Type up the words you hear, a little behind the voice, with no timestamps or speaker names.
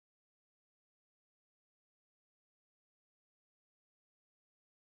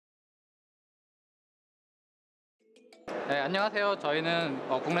네, 안녕하세요. 저희는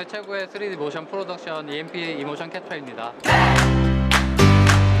국내 최고의 3D 모션 프로덕션 EMP이모션캡쳐입니다.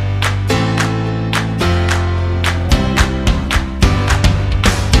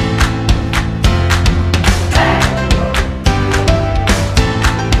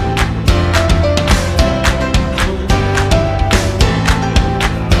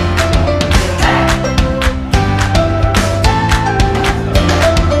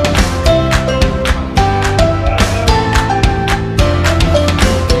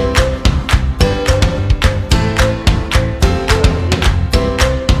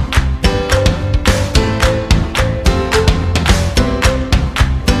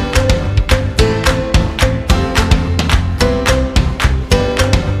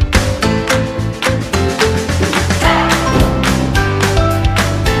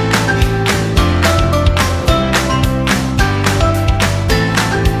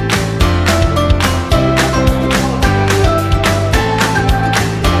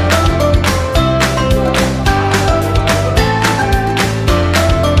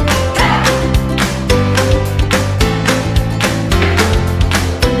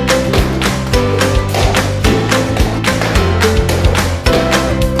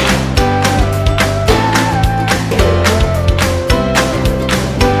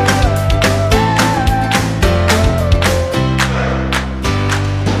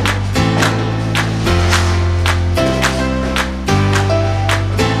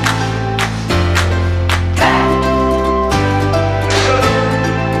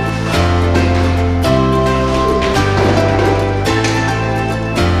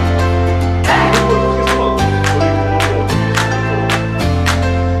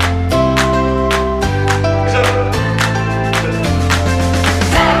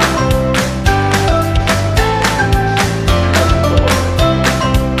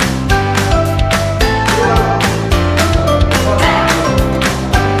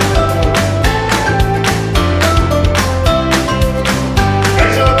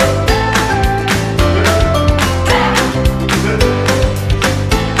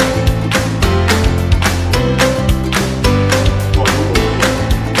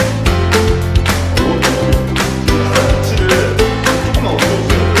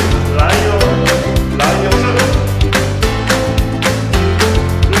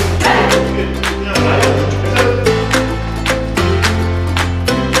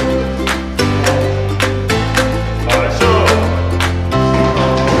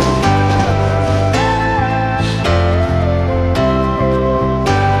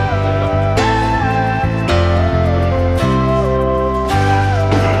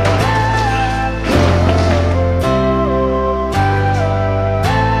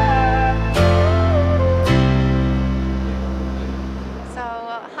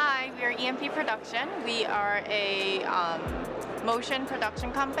 Production. We are a motion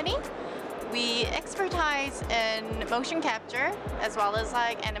production company. We expertise in motion capture as well as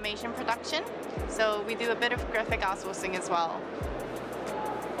like animation production. So we do a bit of graphic outsourcing as well.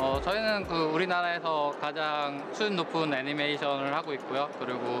 저희는 우리나라에서 가장 수준 높은 애니메이션을 하고 있고요.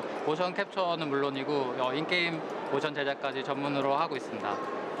 그리고 모션 캡처는 물론이고 인게임 모션 제작까지 전문으로 하고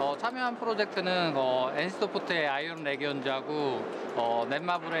있습니다. 참여한 프로젝트는 NC소프트의 아이온 레기온즈하고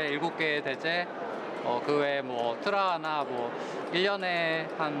넷마블의 7개의 대제, 그 외에 트라나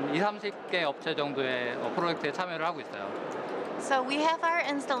 1년에 한 20-30개 업체 정도의 프로젝트에 참여를 하고 있어요. So we have our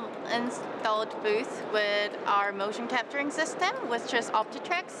installed booth with our motion capturing system, which is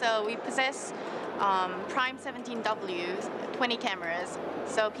Optitrack. So we possess Prime 17W 20 cameras.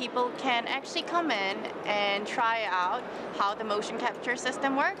 So people can actually come in and try out how the motion capture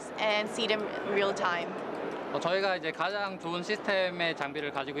system works and see them in real time. 저희가 이제 가장 좋은 시스템의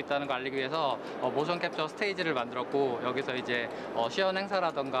장비를 가지고 있다는 걸 알리기 위해서 모션 캡처 스테이지를 만들었고, 여기서 이제 시연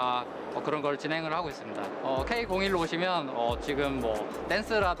행사라던가 그런 걸 진행을 하고 있습니다. K01로 오시면 지금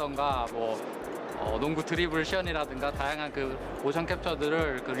댄스라던가 농구 드리블 시연이라든가 다양한 모션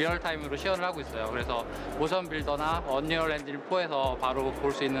캡처들을 리얼타임으로 시연을 하고 있어요. 그래서 모션 빌더나 언리얼 엔진 4에서 바로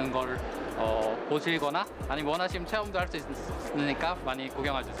볼 수 있는 걸 보시거나 아니면 원하시면 체험도 할 수 있으니까 많이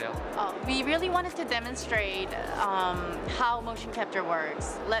구경해 주세요. We really wanted to demonstrate how motion capture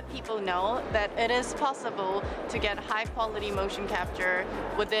works. Let people know that it is possible to get high quality motion capture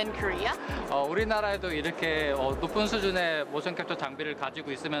within Korea. 우리나라에도 이렇게 높은 수준의 모션 캡처 장비를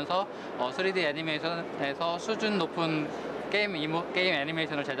가지고 있으면서 3D 애니메이션에서 수준 높은 게임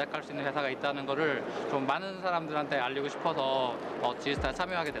애니메이션을 제작할 수 있는 회사가 있다는 것을 좀 많은 사람들한테 알리고 싶어서 지스타에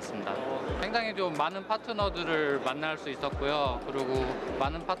참여하게 됐습니다. 굉장히 좀 많은 파트너들을 만날 수 있었고요. 그리고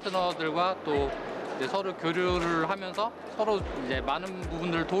많은 파트너들과 또 이제 서로 교류를 하면서 서로 이제 많은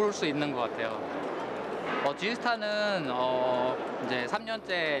부분들을 도울 수 있는 것 같아요. 지스타는 이제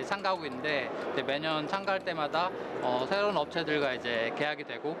 3년째 참가하고 있는데 이제 매년 참가할 때마다 새로운 업체들과 이제 계약이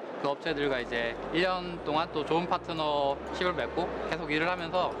되고 그 업체들과 이제 1년 동안 또 좋은 파트너십을 맺고 계속 일을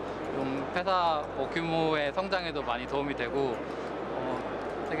하면서 좀 회사 규모의 성장에도 많이 도움이 되고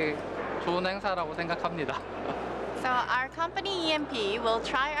되게 좋은 행사라고 생각합니다. So our company EMP will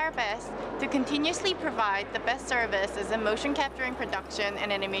try our best to continuously provide the best service as a motion capturing production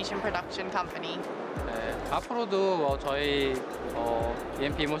and animation production company. 네, 앞으로도 저희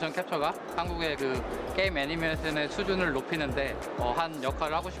EMP이모션캡쳐가 한국의 그 게임 애니메이션의 수준을 높이는데 한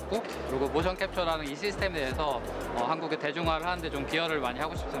역할을 하고 싶고 그리고 모션 캡처라는 이 시스템에 대해서 한국의 대중화를 하는데 좀 기여를 많이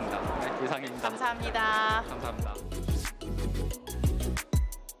하고 싶습니다. 네, 이상입니다. 감사합니다. 감사합니다.